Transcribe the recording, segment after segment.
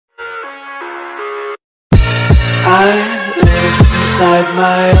inside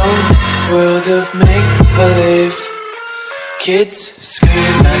my own world of make-believe. Kids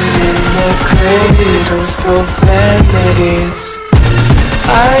screaming in their cradles, profanities.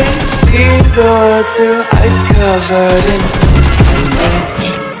 I see the world through ice covered in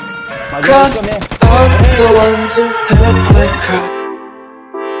image. Cross out the ones who hurt my cry.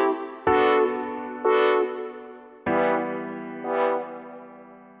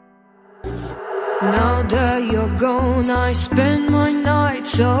 Now that you're gone, I spend my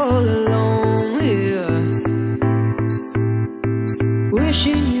nights all alone here,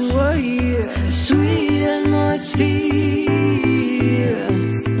 wishing you were here, sweet atmosphere.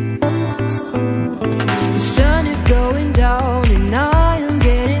 The sun is going down and I am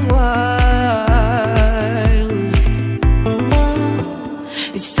getting wild.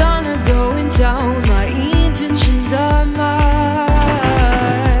 It's sunny going down, my intentions are mild.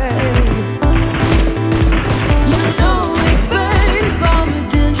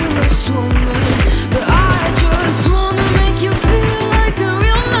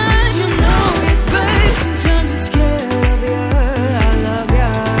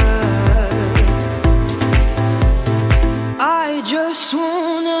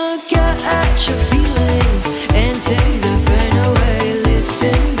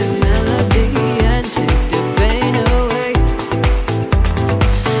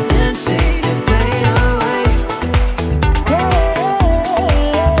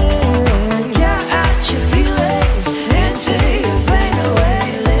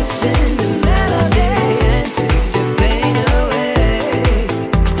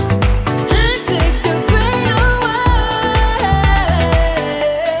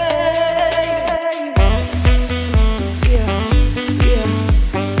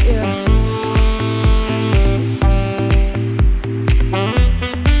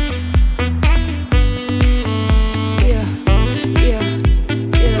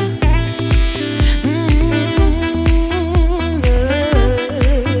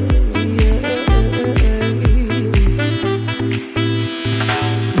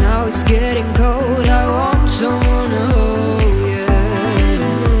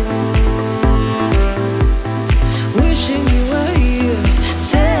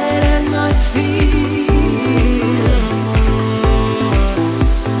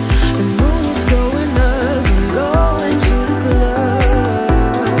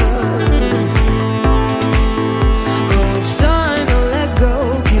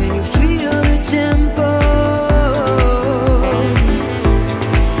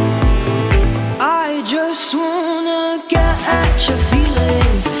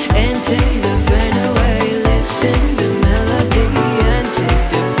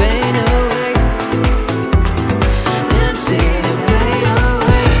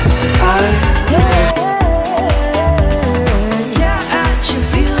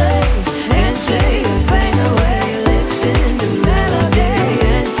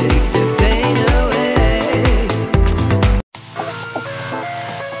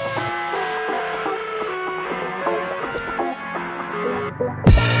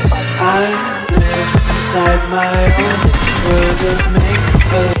 I live inside my own world of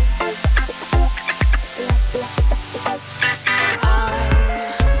make-believe. I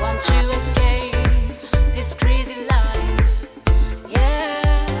want to escape this crazy life,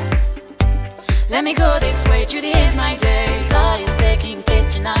 yeah. Let me go this way, today's my day. God is taking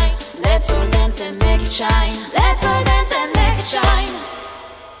place tonight. Let's all dance and make it shine. Let's all dance and make it shine.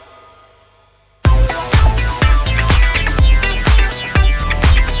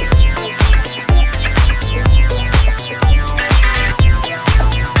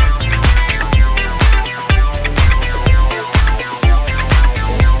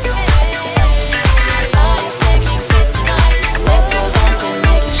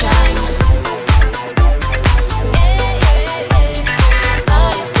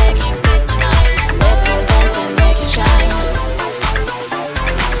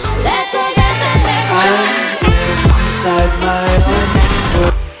 Inside my own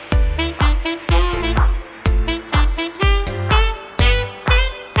world.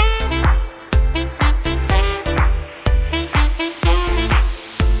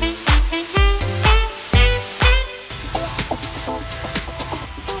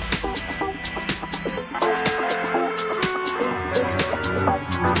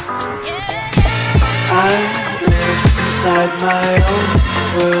 I live inside my own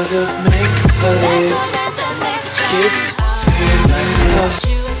world of make-believe. Kids screaming out.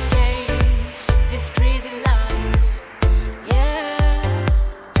 To escape this crazy life, yeah.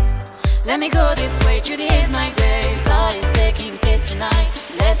 Let me go this way, today's my day. God is taking place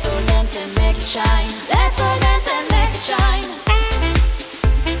tonight. Let's all dance and make it shine. Let's all dance and make it shine.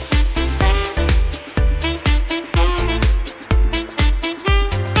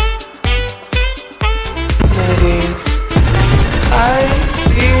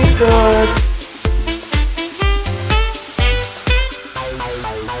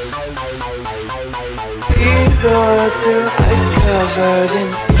 door through ice covered in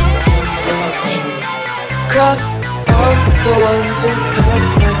ink. Cross out the ones who heard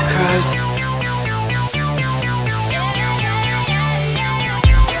my cries.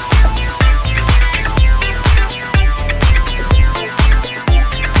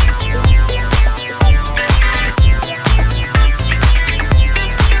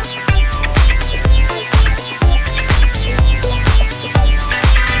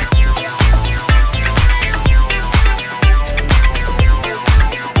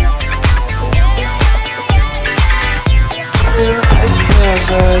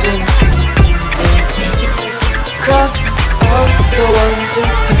 Cross out the ones who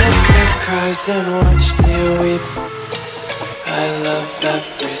heard my cries and watched me weep. I love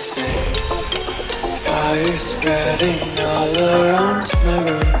everything. Fire spreading all around my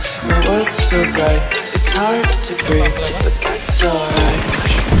room. My world's so bright, it's hard to breathe, but that's alright.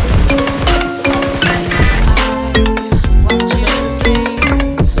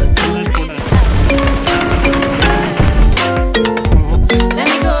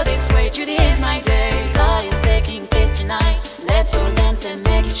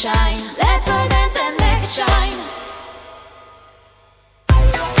 Shine. Let's all dance and make it shine.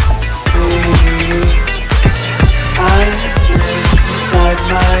 I live inside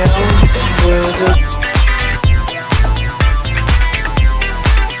my own world of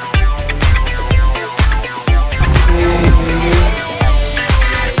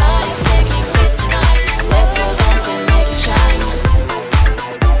Party's taking place tonight. Let's all dance and make it shine.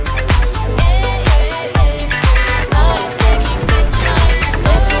 Party's taking place tonight.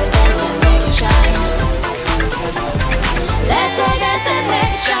 Let's all dance and make it shine. Let's all dance and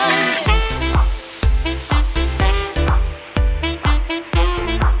make it shine.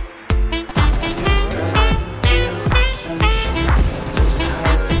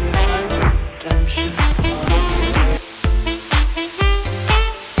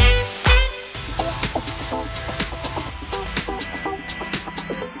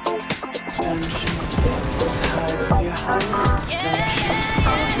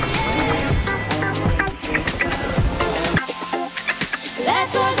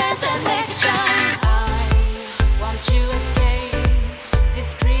 Let's all dance and make it shine. I want to escape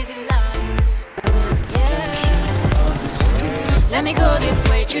this crazy life. Yeah. Let me go this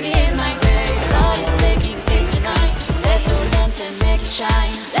way to the end of my day. Party's taking place tonight. Let's all dance and make it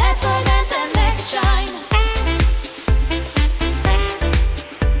shine. Let's all dance and make it shine.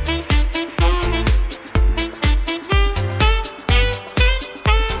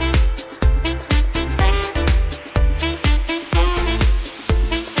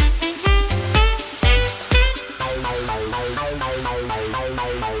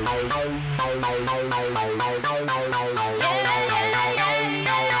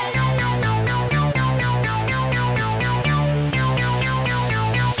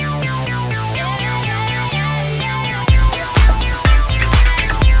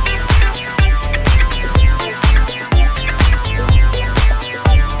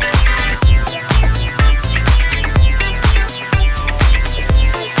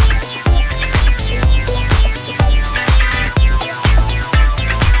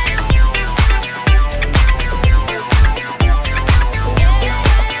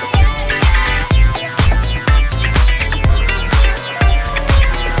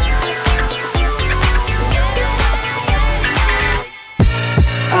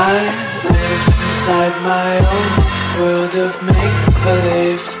 I live inside my own world of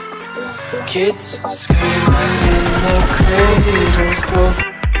make-believe. Kids screaming in the cradles, both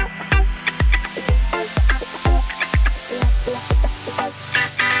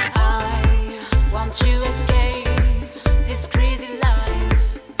I want to escape this crazy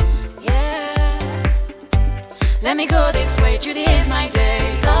life. Yeah. Let me go this way to the end of my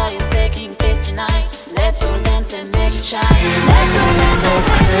day. Party's taking place tonight. Let's all dance and make it shine. Let's all dance and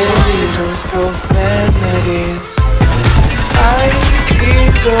make it shine. those profanities. I see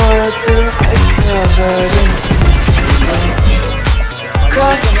the world through ice covered in ink.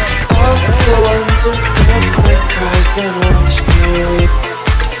 Cross out the ones who heard my cries and watched me weep.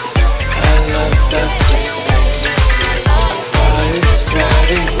 I love everything. Fire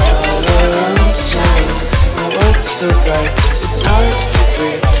spreading all around town. My world's so bright, it's hard to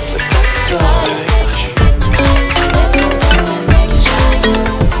breathe, but that's alright. Let's all dance and make it shine.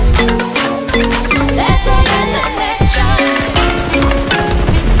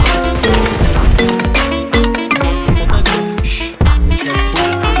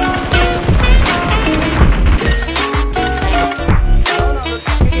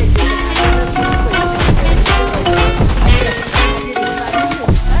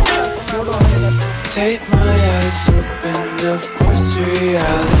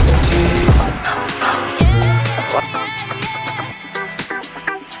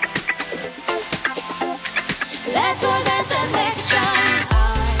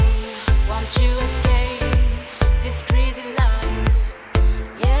 to escape this crazy life.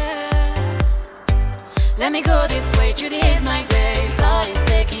 Yeah, let me go this way, today is my day. Party's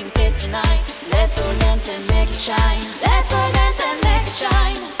taking place tonight. Let's all dance and make it shine. Let's all dance and make it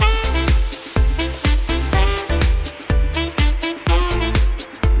shine.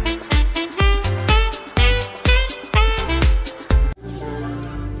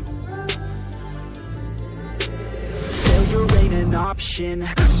 Option,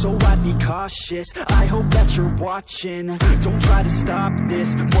 so I'd be cautious. I hope that you're watching. Don't try to stop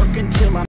this. Work until I'm